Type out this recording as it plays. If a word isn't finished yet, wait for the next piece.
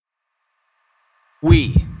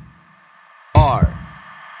We are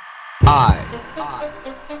I.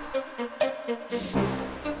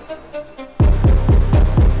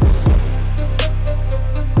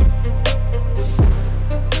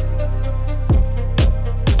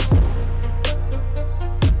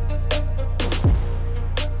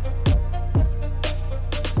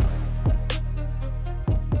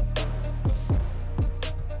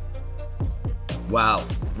 Wow,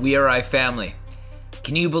 We Are I family.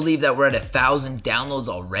 Can you believe that we're at 1,000 downloads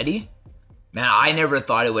already? Man, I never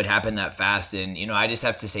thought it would happen that fast, and I just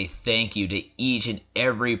have to say thank you to each and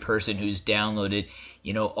every person who's downloaded,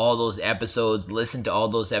 all those episodes, listened to all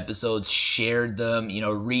those episodes, shared them,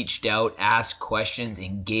 reached out, asked questions,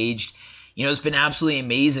 engaged. It's been absolutely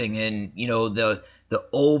amazing, and the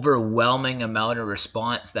overwhelming amount of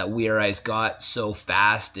response that We Are I's got so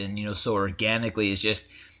fast and so organically is just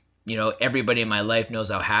everybody in my life knows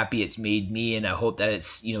how happy it's made me, and I hope that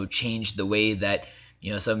it's changed the way that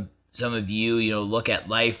some of you look at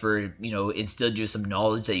life, or instilled you some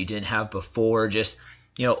knowledge that you didn't have before. Just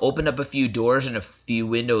opened up a few doors and a few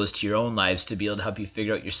windows to your own lives to be able to help you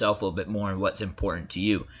figure out yourself a little bit more and what's important to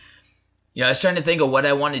you. I was trying to think of what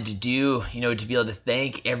I wanted to do, to be able to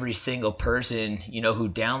thank every single person, who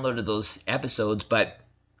downloaded those episodes. But,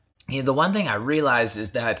 the one thing I realized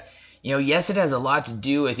is that, yes, it has a lot to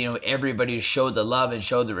do with, everybody who showed the love and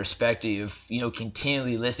showed the respect of,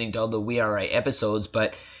 continually listening to all the We Are I episodes.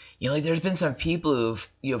 But, there's been some people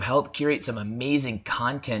who've helped curate some amazing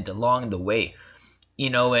content along the way.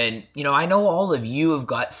 And I know all of you have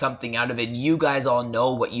got something out of it, and you guys all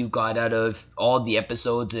know what you got out of all the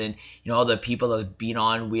episodes, and all the people that have been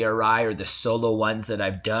on We Are I, or the solo ones that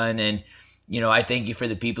I've done. And I thank you for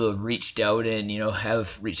the people who have reached out and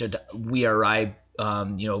have reached out to We Are I,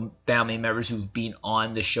 family members who've been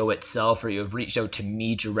on the show itself, or you have reached out to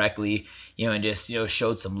me directly, and just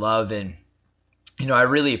showed some love. And I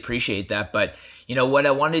really appreciate that. But what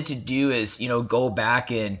I wanted to do is go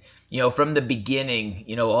back and from the beginning,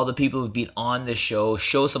 all the people who've been on the show,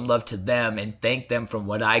 show some love to them and thank them from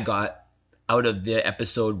what I got out of the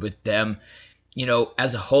episode with them,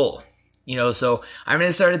 as a whole. So I'm going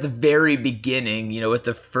to start at the very beginning, with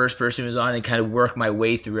the first person who's on, and kind of work my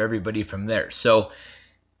way through everybody from there. So,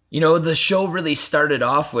 the show really started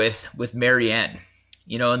off with Marianne,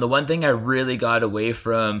 and the one thing I really got away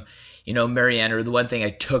from, Marianne, or the one thing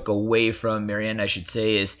I took away from Marianne, I should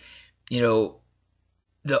say, is,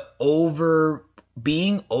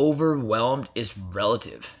 being overwhelmed is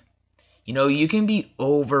relative. You can be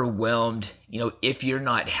overwhelmed, if you're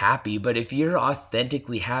not happy, but if you're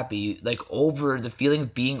authentically happy, the feeling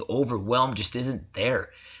of being overwhelmed just isn't there,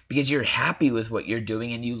 because you're happy with what you're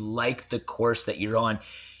doing and you like the course that you're on,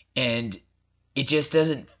 and it just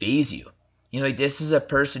doesn't faze you. This is a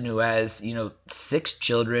person who has, 6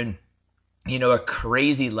 children, a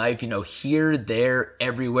crazy life, here, there,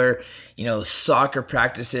 everywhere, soccer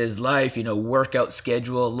practices, life, workout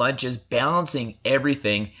schedule, lunches, balancing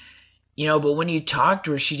everything. But when you talk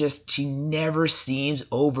to her, she never seems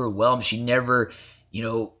overwhelmed. She never,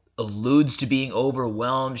 alludes to being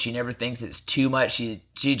overwhelmed. She never thinks it's too much.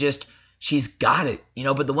 She's got it,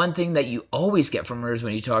 but the one thing that you always get from her is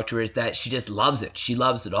when you talk to her is that she just loves it. She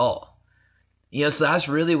loves it all. So that's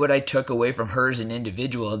really what I took away from her as an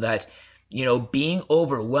individual, that, being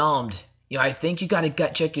overwhelmed, I think you got to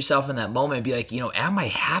gut check yourself in that moment and be like, am I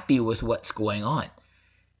happy with what's going on?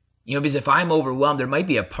 Because if I'm overwhelmed, there might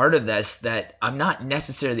be a part of this that I'm not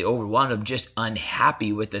necessarily overwhelmed. I'm just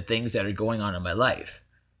unhappy with the things that are going on in my life.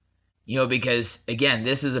 Because, again,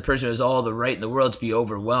 this is a person who has all the right in the world to be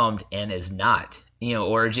overwhelmed and is not,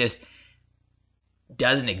 or just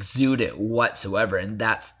doesn't exude it whatsoever. And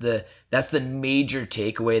that's the major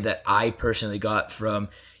takeaway that I personally got from,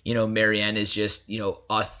 Marianne, is just,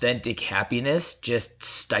 authentic happiness just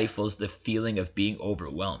stifles the feeling of being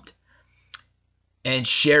overwhelmed. And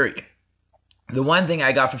Sherry, the one thing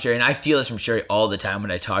I got from Sherry, and I feel this from Sherry all the time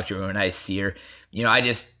when I talk to her, when I see her,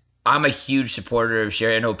 I'm a huge supporter of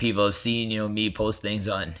Sherry. I know people have seen, me post things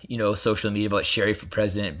on, social media about Sherry for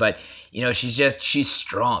president, but, she's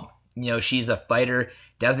strong. She's a fighter,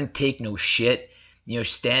 doesn't take no shit,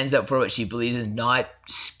 stands up for what she believes in, not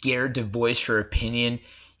scared to voice her opinion,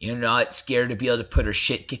 not scared to be able to put her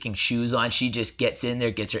shit-kicking shoes on. She just gets in there,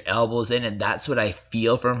 gets her elbows in, and that's what I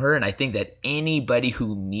feel from her. And I think that anybody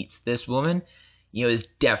who meets this woman, is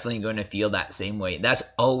definitely going to feel that same way. That's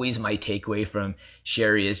always my takeaway from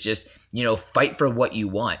Sherry, is just, fight for what you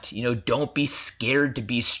want. Don't be scared to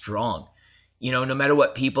be strong. No matter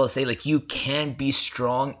what people say, you can be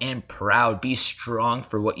strong and proud. Be strong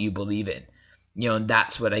for what you believe in. And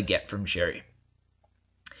that's what I get from Sherry.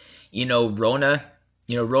 Rona,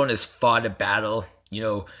 Rona's fought a battle.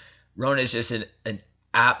 Rona's just an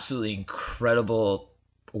absolutely incredible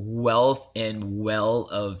wealth and well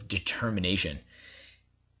of determination.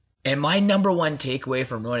 And my number one takeaway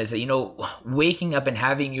from Rona is that, waking up and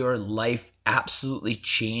having your life absolutely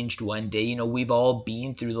changed one day, we've all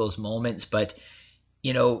been through those moments, but,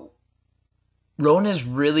 you know, Rona's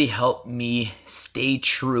really helped me stay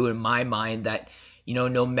true in my mind that,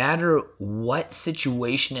 no matter what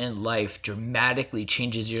situation in life dramatically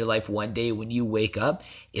changes your life one day when you wake up,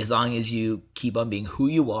 as long as you keep on being who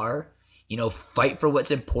you are, fight for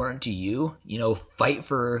what's important to you, fight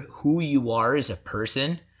for who you are as a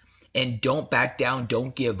person, and don't back down,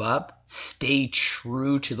 don't give up, stay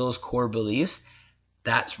true to those core beliefs.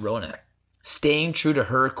 That's Rona. Staying true to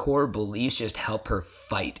her core beliefs just help her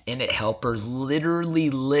fight, and it helped her literally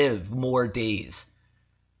live more days.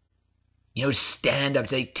 Stand up,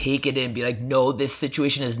 take it in, be like, no, this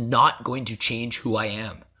situation is not going to change who I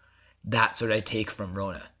am. That's what I take from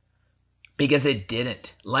Rona. Because it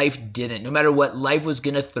didn't. Life didn't. No matter what life was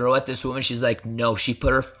going to throw at this woman, she's like, no. She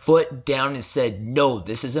put her foot down and said, no,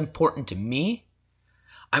 this is important to me.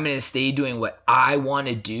 I'm going to stay doing what I want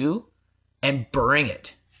to do and bring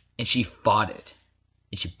it. And she fought it.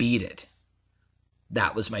 And she beat it.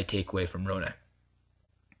 That was my takeaway from Rona.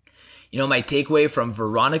 My takeaway from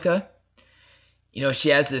Veronica, she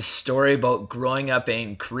has this story about growing up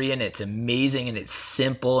in Korea, and it's amazing and it's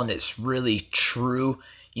simple and it's really true.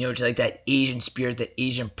 Just like that Asian spirit, that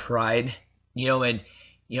Asian pride, and,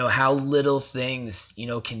 how little things,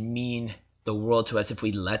 can mean the world to us if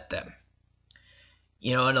we let them.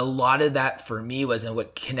 And a lot of that for me was, and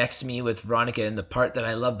what connects me with Veronica, and the part that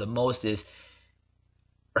I love the most is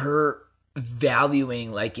her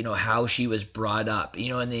valuing, how she was brought up,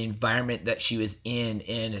 and the environment that she was in,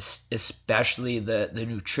 and especially the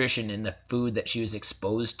nutrition and the food that she was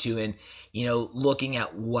exposed to, and, looking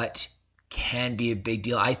at what can be a big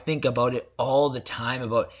deal. I think about it all the time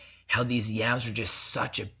about how these yams are just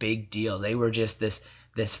such a big deal. They were just this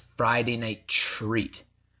Friday night treat.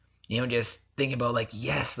 Just thinking about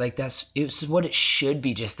yes, it's what it should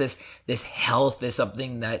be. Just this health is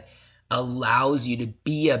something that allows you to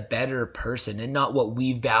be a better person, and not what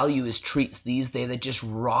we value as treats these days that just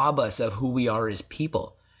rob us of who we are as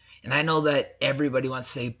people. And I know that everybody wants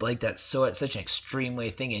to say, Blake, it's such an extreme way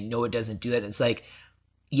of thinking, and no, it doesn't do that. It's like,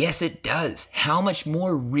 yes, it does. How much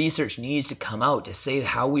more research needs to come out to say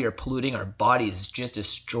how we are polluting our bodies is just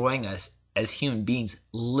destroying us as human beings,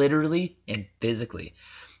 literally and physically.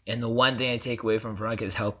 And the one thing I take away from Veronica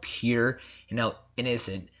is how pure and how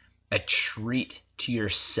innocent a treat to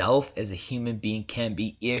yourself as a human being can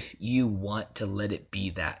be if you want to let it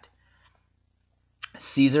be that.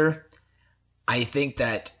 Caesar, I think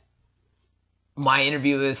that my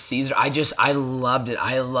interview with Caesar, I loved it.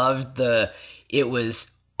 I loved it was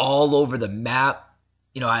all over the map.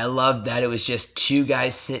 I loved that it was just two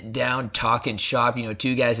guys sitting down, talking shop,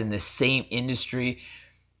 two guys in the same industry.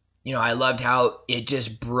 I loved how it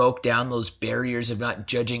just broke down those barriers of not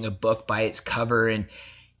judging a book by its cover, and,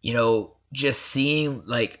 just seeing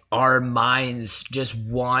our minds just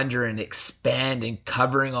wander and expand, and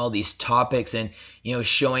covering all these topics, and,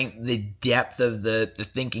 showing the depth of the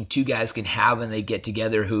thinking two guys can have when they get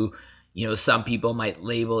together, who, some people might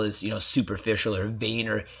label as, superficial or vain,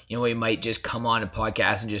 or, we might just come on a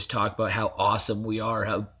podcast and just talk about how awesome we are,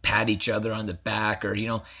 how pat each other on the back, or,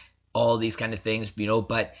 all these kind of things,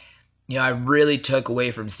 but, I really took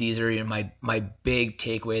away from Caesar, my big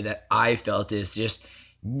takeaway that I felt is just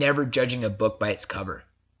never judging a book by its cover.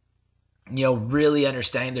 Really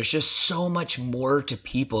understanding there's just so much more to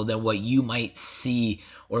people than what you might see,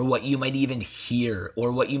 or what you might even hear,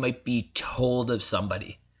 or what you might be told of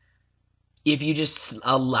somebody. If you just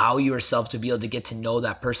allow yourself to be able to get to know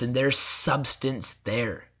that person, there's substance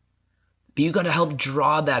there. But you got to help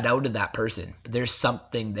draw that out of that person. There's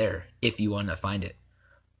something there if you want to find it.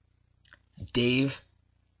 Dave,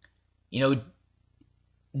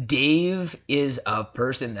 Dave is a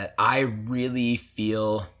person that I really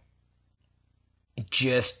feel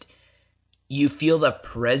you feel the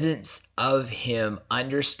presence of him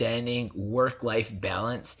understanding work-life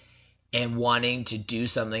balance and wanting to do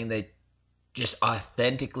something that just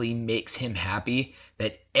authentically makes him happy,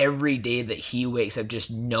 that every day that he wakes up just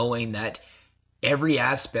knowing that every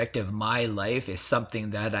aspect of my life is something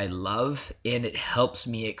that I love, and it helps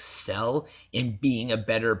me excel in being a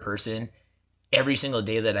better person every single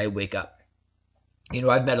day that I wake up.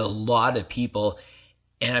 I've met a lot of people,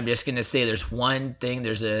 and I'm just going to say there's one thing,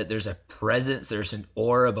 there's a presence, there's an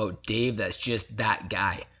aura about Dave that's just that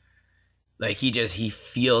guy. He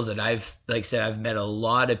feels it. I've met a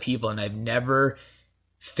lot of people, and I've never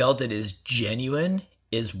felt it as genuine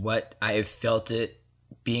is what I have felt it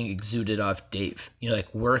being exuded off Dave.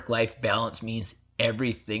 Like work-life balance means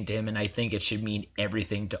everything to him, and I think it should mean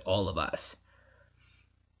everything to all of us.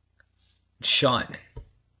 Sean,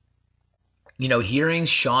 hearing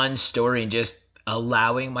Sean's story and just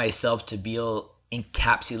allowing myself to be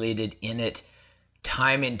encapsulated in it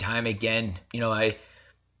time and time again,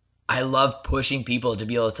 I love pushing people to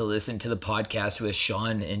be able to listen to the podcast with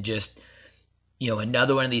Sean and just,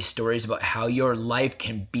 another one of these stories about how your life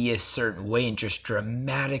can be a certain way and just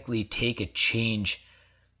dramatically take a change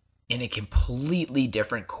in a completely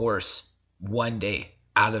different course one day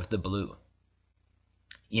out of the blue.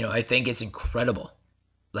 I think it's incredible.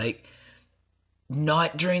 Like,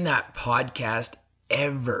 not during that podcast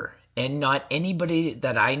ever, and not anybody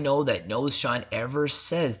that I know that knows Sean ever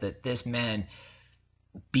says that this man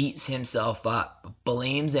beats himself up,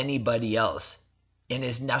 blames anybody else, and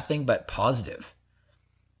is nothing but positive.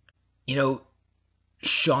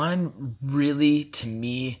 Sean really, to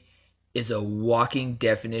me, is a walking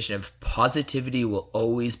definition of positivity will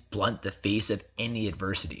always blunt the face of any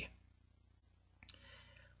adversity.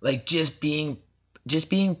 Like just being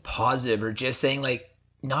positive, or just saying, like,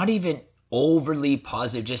 not even overly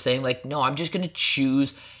positive, just saying, like, no, I'm just going to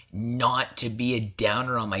choose not to be a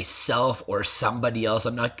downer on myself or somebody else.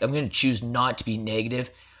 I'm going to choose not to be negative,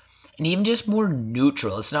 and even just more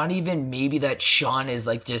neutral. It's not even maybe that Sean is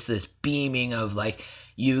like just this beaming of like,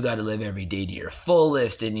 you got to live every day to your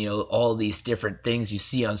fullest, and all these different things you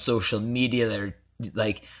see on social media that are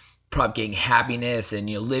like propagating happiness and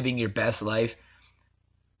living your best life.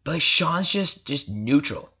 But like, Sean's just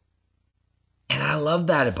neutral, and I love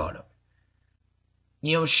that about him.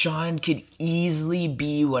 Sean could easily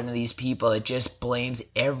be one of these people that just blames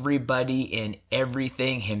everybody and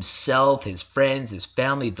everything, himself, his friends, his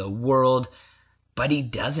family, the world, but he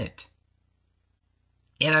doesn't.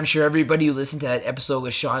 And I'm sure everybody who listened to that episode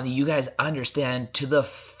with Sean, you guys understand to the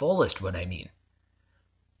fullest what I mean.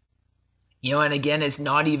 And again, it's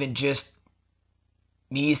not even just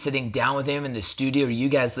me sitting down with him in the studio or you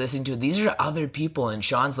guys listening to it. These are other people in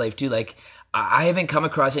Sean's life too. Like, I haven't come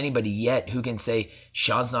across anybody yet who can say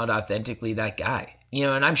Sean's not authentically that guy.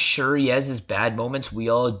 And I'm sure he has his bad moments. We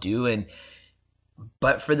all do.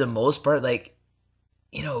 But for the most part, like,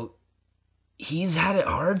 he's had it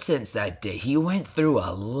hard since that day. He went through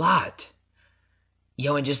a lot.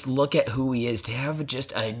 And just look at who he is, to have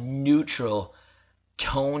just a neutral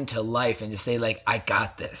tone to life and to say, like, I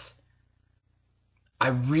got this. I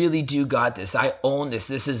really do got this. I own this.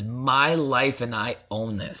 This is my life and I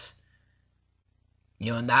own this.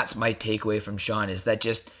 And that's my takeaway from Sean, is that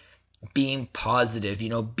just being positive,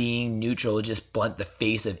 being neutral, just blunt the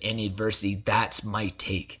face of any adversity. That's my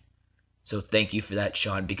take. So thank you for that,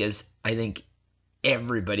 Sean, because I think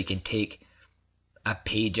everybody can take a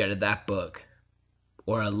page out of that book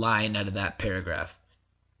or a line out of that paragraph.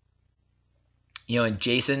 And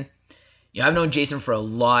Jason, I've known Jason for a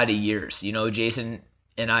lot of years. Jason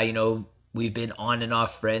and I, we've been on and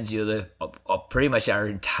off friends, pretty much our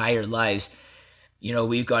entire lives.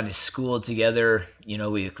 We've gone to school together,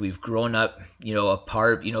 we've grown up,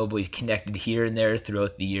 apart, but we've connected here and there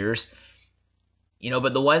throughout the years.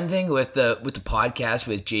 But the one thing with the podcast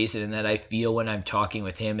with Jason, and that I feel when I'm talking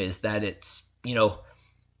with him, is that it's,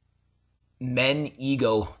 men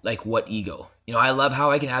ego, like what ego? I love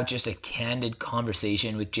how I can have just a candid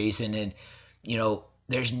conversation with Jason, and,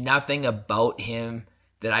 there's nothing about him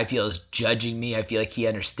that I feel is judging me. I feel like he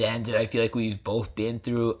understands it. I feel like we've both been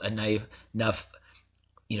through enough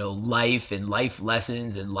life and life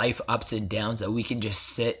lessons and life ups and downs that we can just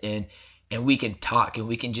sit and we can talk, and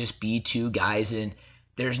we can just be two guys, and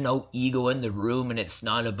there's no ego in the room, and it's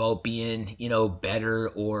not about being, better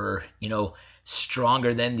or,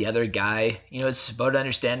 stronger than the other guy. It's about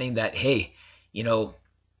understanding that, hey,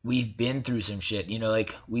 we've been through some shit,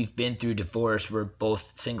 like we've been through divorce. We're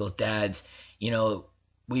both single dads,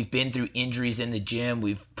 we've been through injuries in the gym.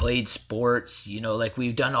 We've played sports, like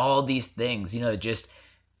we've done all these things, just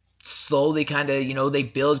slowly kind of, they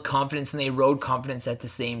build confidence and they erode confidence at the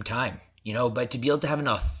same time, but to be able to have an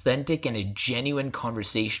authentic and a genuine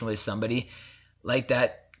conversation with somebody like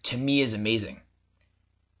that, to me, is amazing.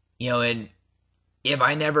 And if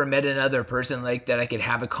I never met another person like that I could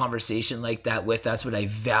have a conversation like that with, that's what I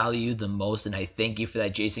value the most. And I thank you for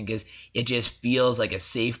that, Jason, because it just feels like a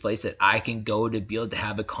safe place that I can go to be able to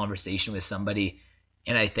have a conversation with somebody.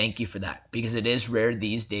 And I thank you for that, because it is rare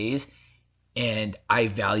these days, and I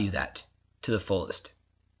value that to the fullest.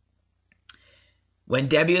 When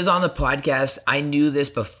Debbie was on the podcast, I knew this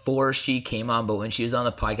before she came on, but when she was on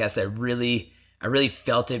the podcast, I really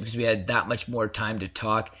felt it, because we had that much more time to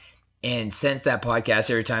talk. And since that podcast,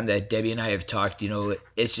 every time that Debbie and I have talked,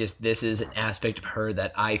 it's just, this is an aspect of her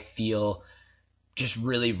that I feel just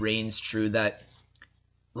really reigns true, that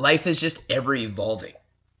life is just ever evolving.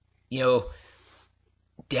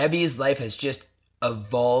 Debbie's life has just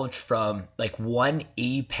evolved from like one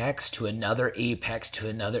apex to another apex to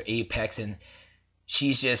another apex. And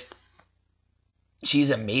she's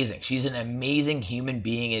amazing. She's an amazing human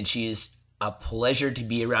being, and she's a pleasure to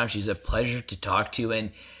be around. She's a pleasure to talk to.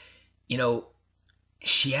 And,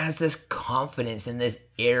 she has this confidence and this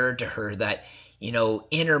air to her that,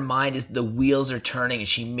 in her mind, as the wheels are turning and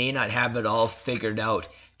she may not have it all figured out,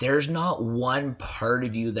 there's not one part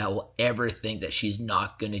of you that will ever think that she's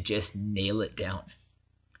not going to just nail it down.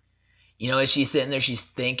 As she's sitting there, she's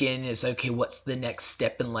thinking, it's like, okay, what's the next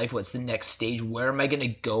step in life? What's the next stage? Where am I going to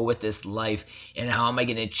go with this life? And how am I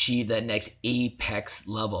going to achieve that next apex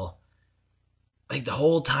level? Like, the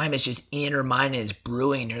whole time it's just in her mind and it's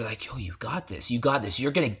brewing, and you're like, yo, you got this. You're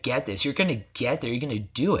going to get this. You're going to get there. You're going to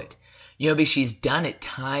do it. Because she's done it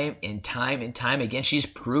time and time and time again. She's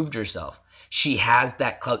proved herself. She has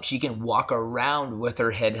that clout. She can walk around with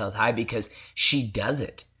her head held high because she does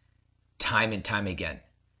it time and time again.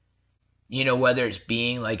 Whether it's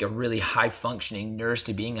being like a really high functioning nurse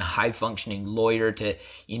to being a high functioning lawyer to,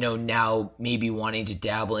 now maybe wanting to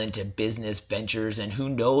dabble into business ventures, and who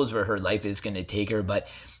knows where her life is going to take her. But,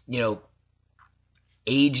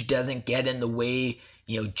 age doesn't get in the way,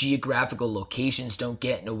 geographical locations don't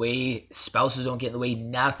get in the way, spouses don't get in the way,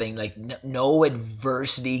 nothing. Like no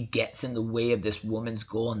adversity gets in the way of this woman's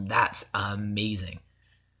goal. And that's amazing.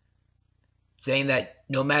 Saying that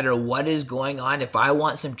no matter what is going on, if I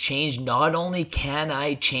want some change, not only can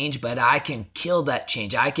I change, but I can kill that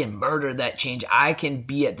change. I can murder that change. I can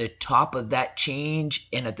be at the top of that change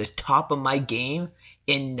and at the top of my game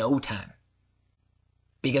in no time.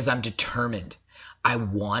 Because I'm determined. I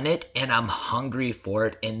want it and I'm hungry for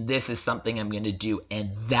it. And this is something I'm going to do.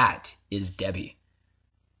 And that is Debbie.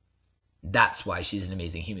 That's why she's an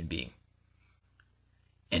amazing human being.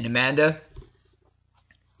 And Amanda,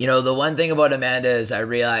 the one thing about Amanda is I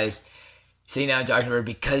realized, sitting down and talking to her,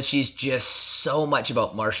 because she's just so much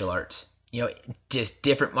about martial arts, just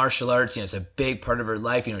different martial arts, it's a big part of her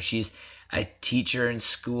life. She's a teacher in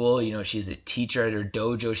school, she's a teacher at her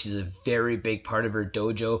dojo. She's a very big part of her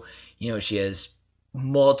dojo. She has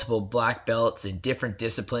multiple black belts in different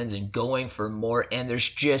disciplines and going for more, and there's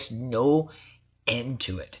just no end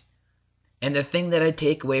to it. And the thing that I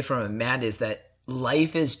take away from Amanda is that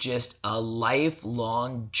life is just a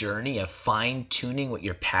lifelong journey of fine-tuning what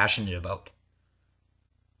you're passionate about.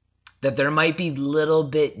 That there might be little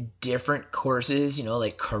bit different courses,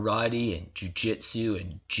 like karate and jiu-jitsu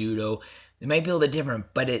and judo. It might be a little bit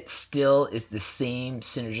different, but it still is the same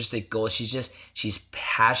synergistic goal. She's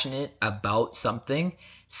passionate about something,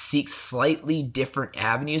 seeks slightly different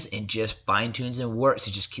avenues, and just fine-tunes and works.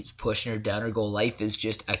 It just keeps pushing her down her goal. Life is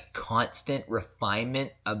just a constant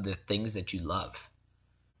refinement of the things that you love.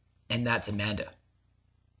 And that's Amanda.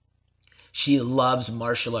 She loves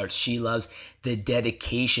martial arts. She loves the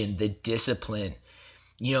dedication, the discipline,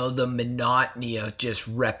 the monotony of just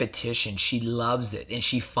repetition. She loves it and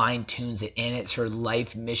she fine-tunes it, and it's her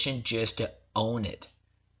life mission just to own it.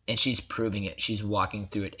 And she's proving it. She's walking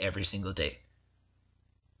through it every single day.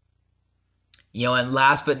 And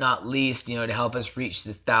last but not least, to help us reach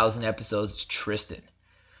this 1,000 episodes, is Tristan.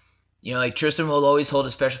 Tristan will always hold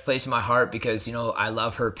a special place in my heart because, I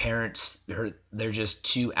love her parents. They're just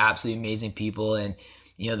two absolutely amazing people. And,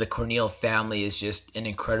 the Cornell family is just an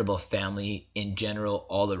incredible family in general,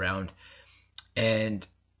 all around. And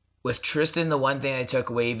with Tristan, the one thing I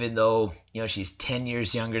took away, even though, she's 10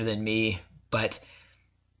 years younger than me, but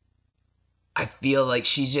I feel like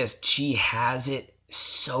she has it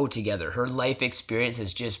so together. Her life experience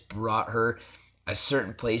has just brought her a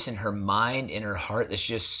certain place in her mind, in her heart, that's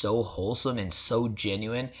just so wholesome and so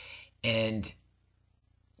genuine. And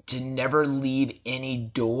to never leave any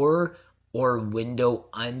door or window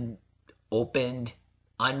unopened,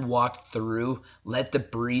 unwalked through. Let the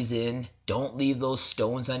breeze in. Don't leave those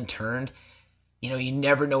stones unturned. You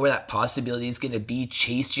never know where that possibility is going to be.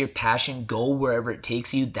 Chase your passion. Go wherever it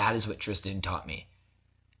takes you. That is what Tristan taught me.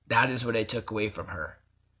 That is what I took away from her.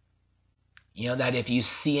 That if you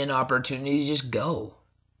see an opportunity, just go.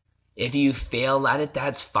 If you fail at it,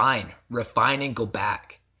 that's fine. Refine and go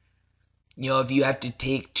back. If you have to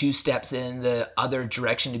take 2 steps in the other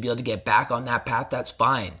direction to be able to get back on that path, that's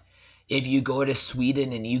fine. If you go to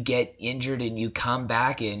Sweden and you get injured and you come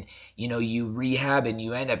back and, you rehab and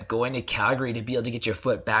you end up going to Calgary to be able to get your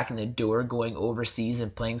foot back in the door, going overseas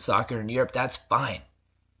and playing soccer in Europe, that's fine.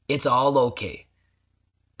 It's all okay.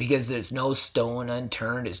 because there's no stone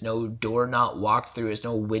unturned, there's no door not walked through, there's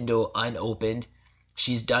no window unopened.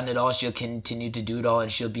 She's done it all, she'll continue to do it all,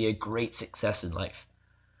 and she'll be a great success in life.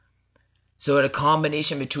 So at a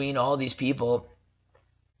combination between all these people,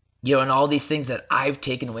 and all these things that I've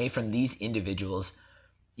taken away from these individuals,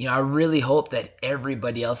 I really hope that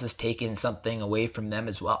everybody else has taken something away from them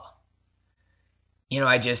as well.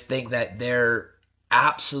 I just think that they're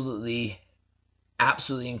absolutely,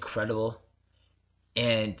 absolutely incredible.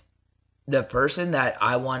 And the person that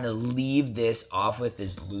I want to leave this off with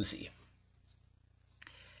is Lucy.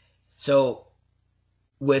 So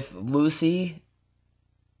with Lucy,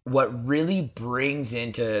 what really brings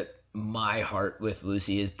into my heart with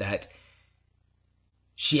Lucy is that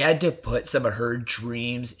she had to put some of her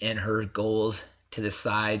dreams and her goals to the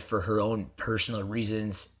side for her own personal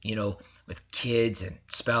reasons, with kids and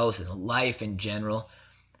spouse and life in general.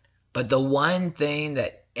 But the one thing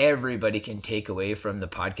that everybody can take away from the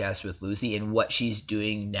podcast with Lucy and what she's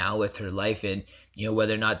doing now with her life, and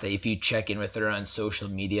whether or not that if you check in with her on social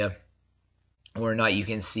media or not, you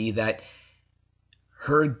can see that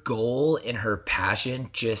her goal and her passion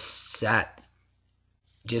just sat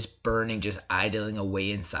just burning, just idling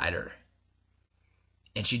away inside her.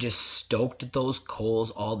 And she just stoked those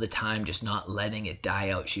coals all the time, just not letting it die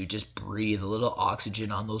out. She would just breathe a little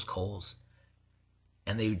oxygen on those coals,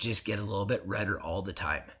 and they would just get a little bit redder all the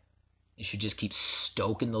time. And she'd just keep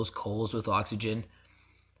stoking those coals with oxygen.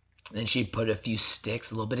 And then she'd put a few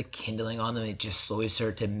sticks, a little bit of kindling on them. They just slowly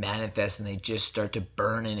start to manifest, and they just start to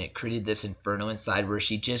burn. And it created this inferno inside where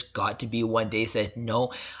she just got to be one day said,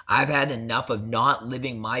 no, I've had enough of not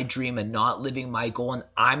living my dream and not living my goal, and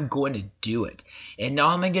I'm going to do it. And now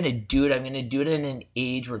I'm going to do it. I'm going to do it in an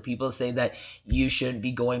age where people say that you shouldn't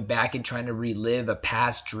be going back and trying to relive a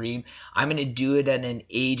past dream. I'm going to do it at an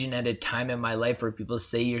age and at a time in my life where people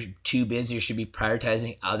say you're too busy, you should be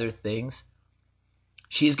prioritizing other things.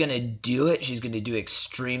 She's going to do it. She's going to do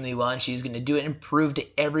extremely well, and she's going to do it and prove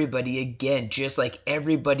to everybody again, just like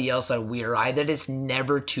everybody else on We Are I, that it's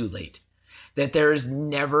never too late, that there is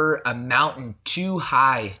never a mountain too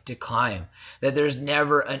high to climb, that there's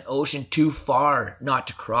never an ocean too far not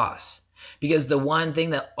to cross. Because the one thing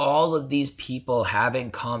that all of these people have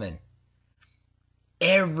in common,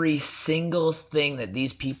 every single thing that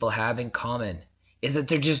these people have in common, is that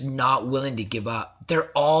they're just not willing to give up.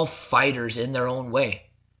 They're all fighters in their own way.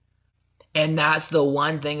 And that's the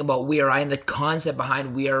one thing about We Are I, and the concept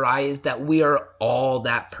behind We Are I is that we are all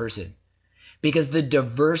that person. Because the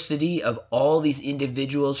diversity of all these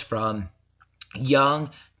individuals, from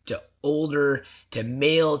young to older to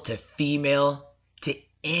male to female to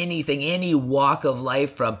anything, any walk of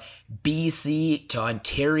life, from BC to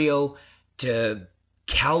Ontario to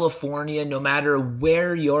California, no matter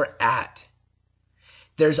where you're at,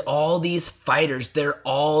 there's all these fighters. They're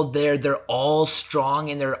all there. They're all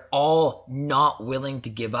strong, and they're all not willing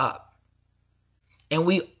to give up. And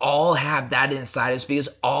we all have that inside us, because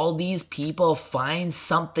all these people find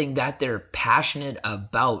something that they're passionate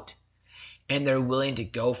about, and they're willing to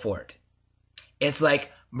go for it. It's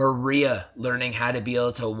like Maria learning how to be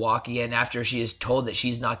able to walk again after she is told that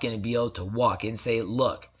she's not going to be able to walk, and say,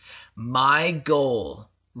 look, my goal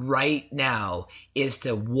right now is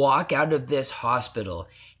to walk out of this hospital,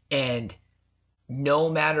 and no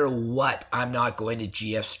matter what, I'm not going to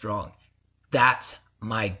GF Strong. That's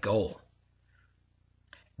my goal.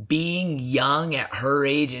 Being young at her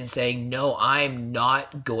age and saying, no, I'm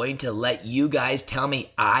not going to let you guys tell me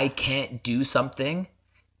I can't do something,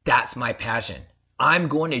 that's my passion. I'm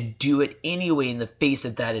going to do it anyway in the face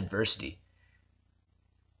of that adversity.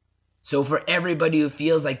 So for everybody who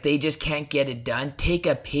feels like they just can't get it done, take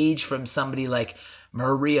a page from somebody like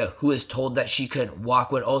Maria, who was told that she couldn't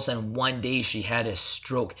walk, when all of a sudden one day she had a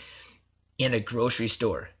stroke in a grocery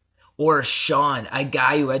store. Or Sean, a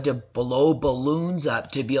guy who had to blow balloons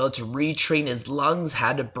up to be able to retrain his lungs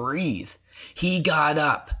how to breathe. He got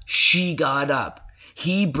up. She got up.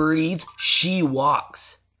 He breathes. She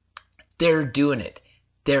walks. They're doing it.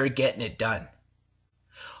 They're getting it done.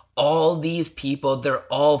 All these people, they're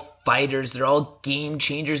all fighters. They're all game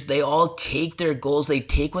changers. They all take their goals. They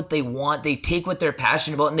take what they want. They take what they're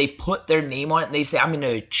passionate about, and they put their name on it, and they say, I'm going to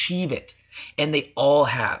achieve it. And they all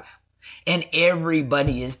have. And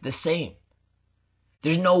everybody is the same.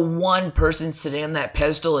 There's no one person sitting on that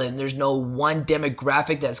pedestal, and there's no one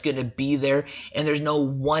demographic that's going to be there, and there's no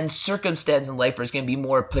one circumstance in life where it's going to be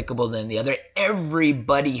more applicable than the other.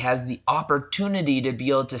 Everybody has the opportunity to be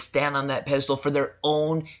able to stand on that pedestal for their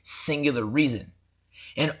own singular reason.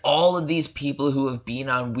 And all of these people who have been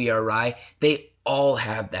on We Are I, they all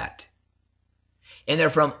have that. And they're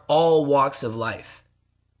from all walks of life.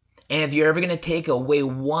 And if you're ever going to take away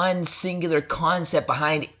one singular concept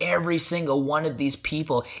behind every single one of these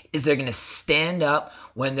people, is they're going to stand up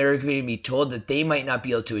when they're going to be told that they might not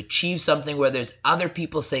be able to achieve something, where there's other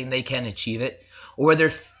people saying they can achieve it, or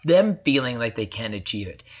they're them feeling like they can't achieve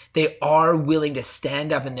it. They are willing to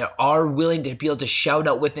stand up, and they are willing to be able to shout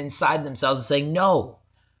out within inside themselves and say, no,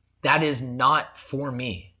 that is not for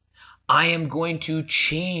me. I am going to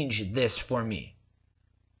change this for me.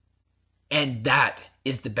 And that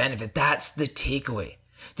is the benefit. That's the takeaway.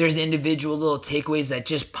 There's individual little takeaways that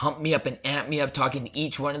just pump me up and amp me up talking to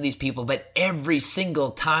each one of these people. But every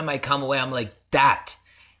single time I come away, I'm like, that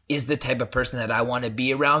is the type of person that I want to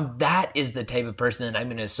be around. That is the type of person that I'm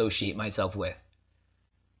going to associate myself with.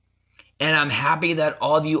 And I'm happy that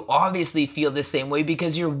all of you obviously feel the same way,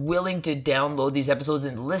 because you're willing to download these episodes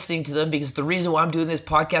and listening to them. Because the reason why I'm doing this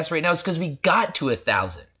podcast right now is because we got to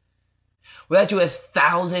 1,000. We got to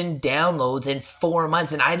 1,000 downloads in 4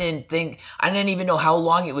 months, and I didn't even know how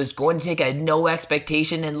long it was going to take. I had no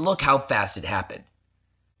expectation, and look how fast it happened.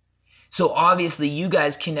 So obviously you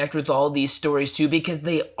guys connect with all these stories too, because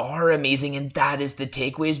they are amazing, and that is the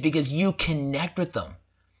takeaways, because you connect with them.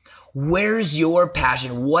 Where's your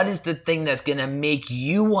passion? What is the thing that's going to make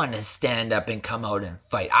you want to stand up and come out and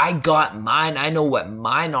fight? I got mine. I know what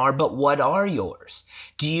mine are, but what are yours?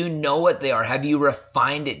 Do you know what they are? Have you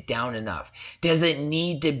refined it down enough? Does it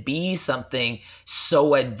need to be something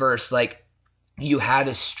so adverse, like you had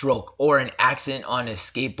a stroke or an accident on a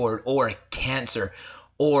skateboard or cancer,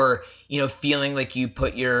 or, feeling like you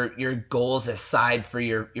put your goals aside for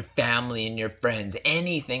your family and your friends,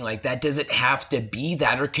 anything like that? Does it have to be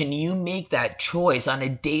that? Or can you make that choice on a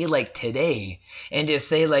day like today and just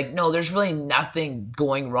say, like, no, there's really nothing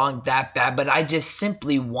going wrong that bad, but I just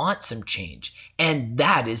simply want some change. And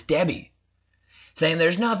that is Debbie. Saying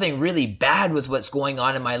there's nothing really bad with what's going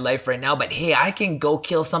on in my life right now, but hey, I can go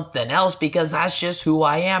kill something else because that's just who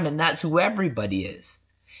I am, and that's who everybody is.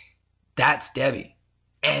 That's Debbie.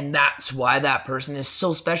 And that's why that person is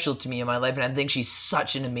so special to me in my life. And I think she's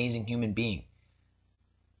such an amazing human being.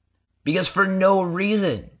 Because for no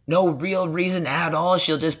reason, no real reason at all,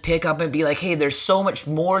 she'll just pick up and be like, hey, there's so much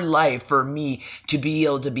more life for me to be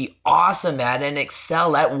able to be awesome at and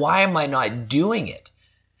excel at. Why am I not doing it?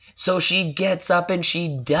 So she gets up and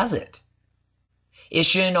she does it. It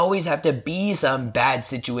shouldn't always have to be some bad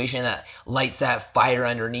situation that lights that fire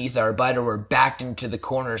underneath our butt, or we're backed into the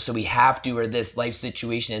corner so we have to, or this life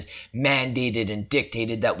situation is mandated and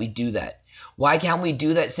dictated that we do that. Why can't we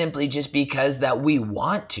do that simply just because that we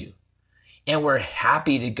want to? And we're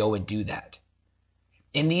happy to go and do that.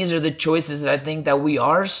 And these are the choices that I think that we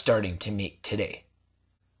are starting to make today.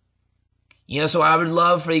 So I would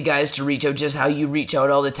love for you guys to reach out just how you reach out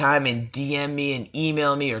all the time, and DM me and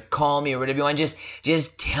email me or call me or whatever you want.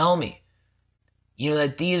 Just tell me,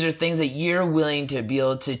 that these are things that you're willing to be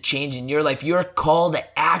able to change in your life. Your call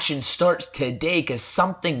to action starts today, because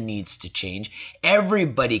something needs to change.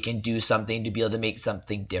 Everybody can do something to be able to make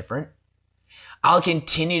something different. I'll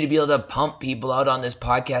continue to be able to pump people out on this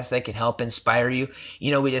podcast that can help inspire you.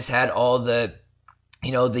 We just had all the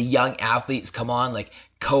young athletes come on, like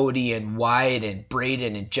Cody and Wyatt and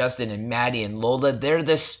Braden and Justin and Maddie and Lola. They're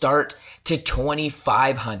the start to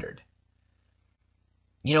 2,500.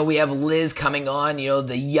 We have Liz coming on,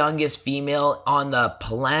 the youngest female on the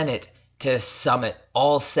planet to summit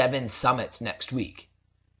all 7 summits next week.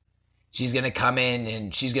 She's going to come in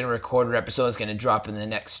and she's going to record her episode. It's going to drop in the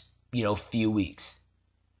next, few weeks.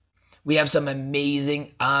 We have some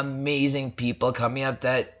amazing, amazing people coming up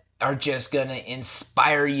that are just going to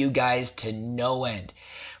inspire you guys to no end.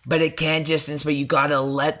 But it can't just inspire. You got to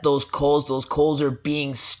let those coals are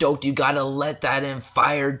being stoked. You got to let that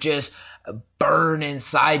fire just burn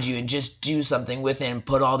inside you and just do something with it and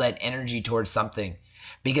put all that energy towards something.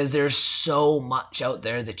 Because there's so much out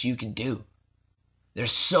there that you can do.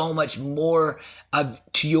 There's so much more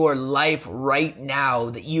to your life right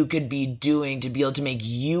now that you could be doing to be able to make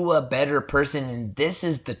you a better person. And this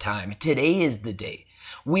is the time. Today is the day.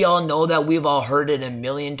 We all know that. We've all heard it a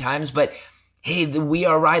million times, but hey, the We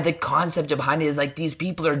Are Right, the concept behind it is like these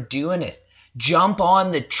people are doing it. Jump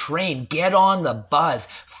on the train, get on the bus,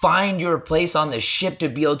 find your place on the ship to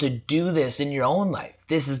be able to do this in your own life.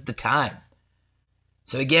 This is the time.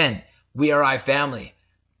 So again, We Are I family,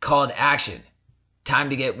 call to action.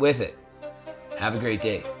 Time to get with it. Have a great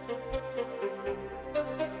day.